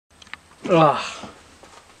Ugh.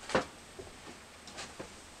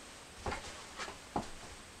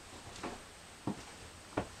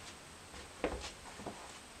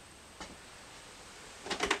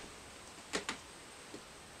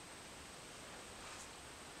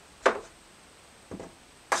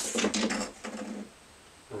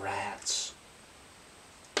 Rats.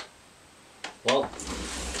 Well,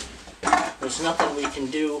 there's nothing we can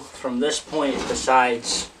do from this point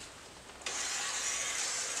besides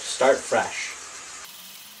start fresh.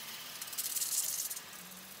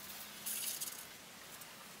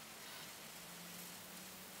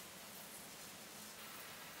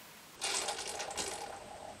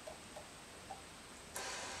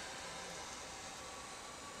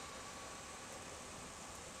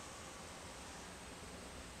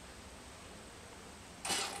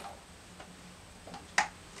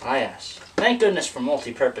 Ah yes, thank goodness for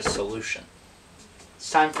multi-purpose solution. It's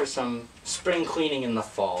time for some spring cleaning in the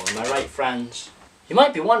fall, am I right, friends? You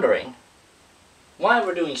might be wondering why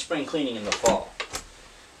we're doing spring cleaning in the fall.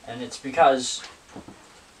 And it's because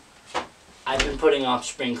I've been putting off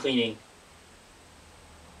spring cleaning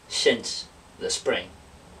since the spring.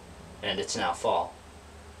 And it's now fall.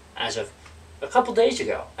 As of a couple days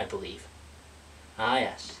ago, I believe. Ah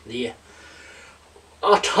yes, the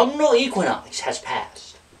autumnal equinox has passed.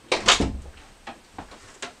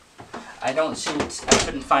 I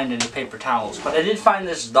couldn't find any paper towels, but I did find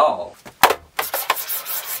this doll.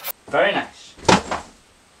 Very nice.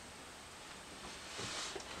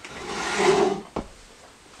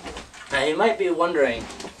 Now you might be wondering,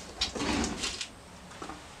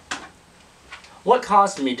 what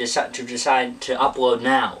caused me to decide to upload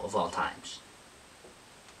now, of all times?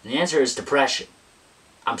 And the answer is depression.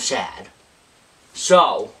 I'm sad.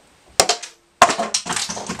 So,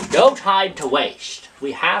 no time to waste.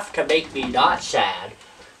 We have to make me not sad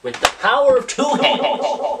with the power of two hands.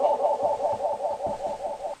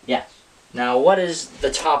 Yes. Now, what is the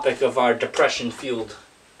topic of our depression-fueled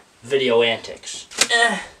video antics?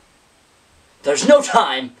 There's no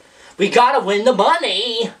time. We gotta win the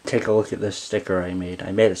money. Take a look at this sticker I made.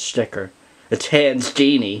 I made a sticker. It's Hands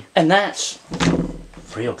Genie. And that's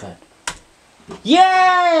real good.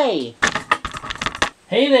 Yay!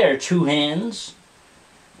 Hey there, two hands.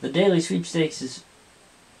 The daily sweepstakes is...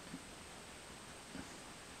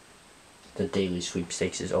 The daily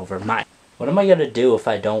sweepstakes is over. What am I gonna do if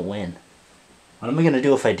I don't win? What am I gonna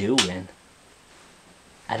do if I do win?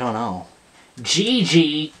 I don't know.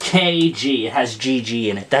 GGKG. It has GG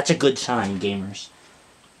in it. That's a good sign, gamers.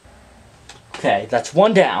 Okay, that's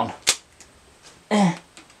one down.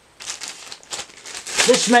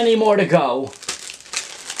 This many more to go.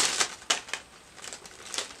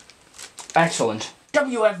 Excellent.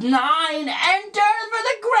 WF9 entered for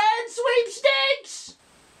the Grand Sweepstakes!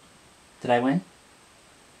 Did I win?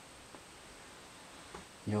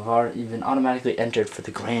 You've been automatically entered for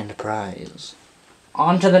the grand prize.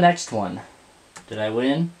 On to the next one. Did I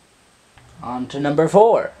win? On to number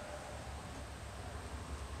 4.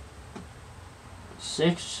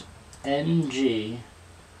 6NG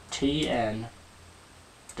TN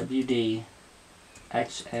WD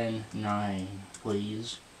XN9,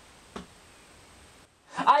 please.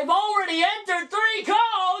 I've already entered 3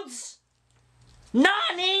 codes!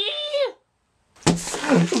 Nani?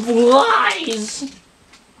 Lies!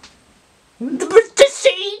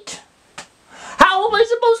 Deceit! How am I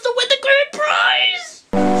supposed to win the grand prize?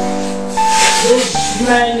 There's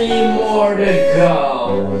many more to go.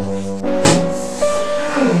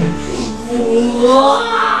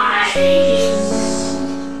 Lies!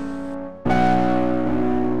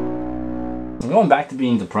 I'm going back to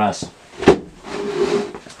being depressed.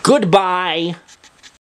 Goodbye!